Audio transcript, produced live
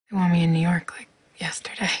You want me in New York like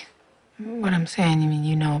yesterday. What I'm saying, you mean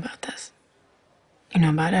you know about this? You know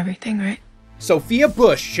about everything, right? Sophia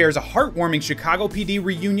Bush shares a heartwarming Chicago PD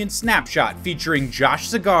reunion snapshot featuring Josh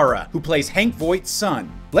Segarra, who plays Hank Voight's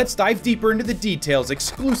son. Let's dive deeper into the details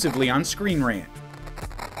exclusively on ScreenRant.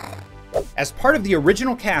 As part of the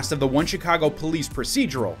original cast of the One Chicago Police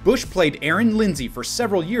procedural, Bush played Erin Lindsay for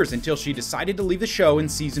several years until she decided to leave the show in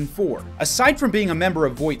season 4. Aside from being a member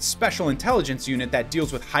of Voight's special intelligence unit that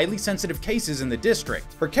deals with highly sensitive cases in the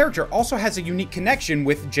district, her character also has a unique connection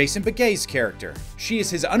with Jason Begay's character. She is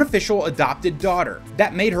his unofficial adopted daughter.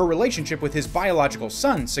 That made her relationship with his biological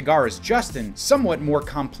son, Segarra's Justin, somewhat more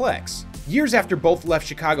complex. Years after both left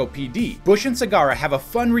Chicago PD, Bush and Segarra have a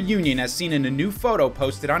fun reunion as seen in a new photo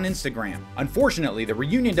posted on Instagram. Unfortunately, the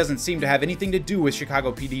reunion doesn't seem to have anything to do with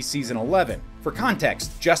Chicago PD season 11. For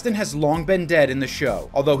context, Justin has long been dead in the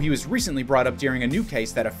show, although he was recently brought up during a new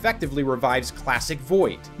case that effectively revives classic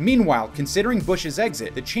Voight. Meanwhile, considering Bush's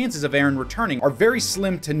exit, the chances of Erin returning are very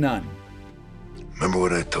slim to none. Remember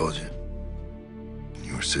what I told you? When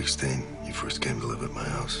you were 16, you first came to live at my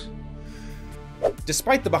house.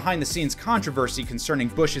 Despite the behind-the-scenes controversy concerning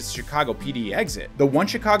Bush's Chicago PD exit, the One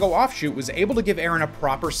Chicago offshoot was able to give Erin a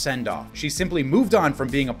proper send-off. She simply moved on from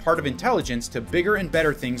being a part of intelligence to bigger and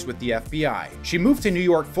better things with the FBI. She moved to New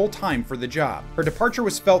York full-time for the job. Her departure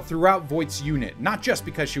was felt throughout Voight's unit, not just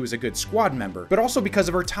because she was a good squad member, but also because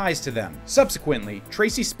of her ties to them. Subsequently,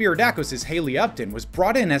 Tracy Spiridakos' Haley Upton was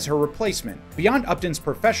brought in as her replacement. Beyond Upton's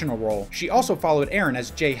professional role, she also followed Erin as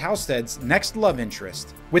Jay Halstead's next love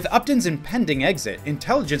interest. With Upton's impending exit,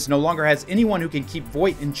 intelligence no longer has anyone who can keep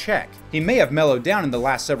Voight in check. He may have mellowed down in the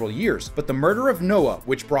last several years, but the murder of Noah,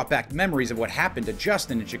 which brought back memories of what happened to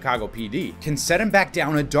Justin in Chicago PD, can set him back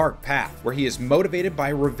down a dark path where he is motivated by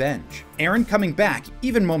revenge. Erin coming back,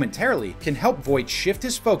 even momentarily, can help Voight shift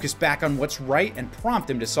his focus back on what's right and prompt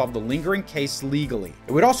him to solve the lingering case legally.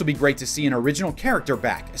 It would also be great to see an original character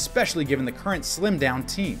back, especially given the current slimmed down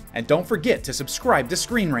team. And don't forget to subscribe to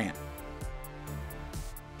ScreenRant.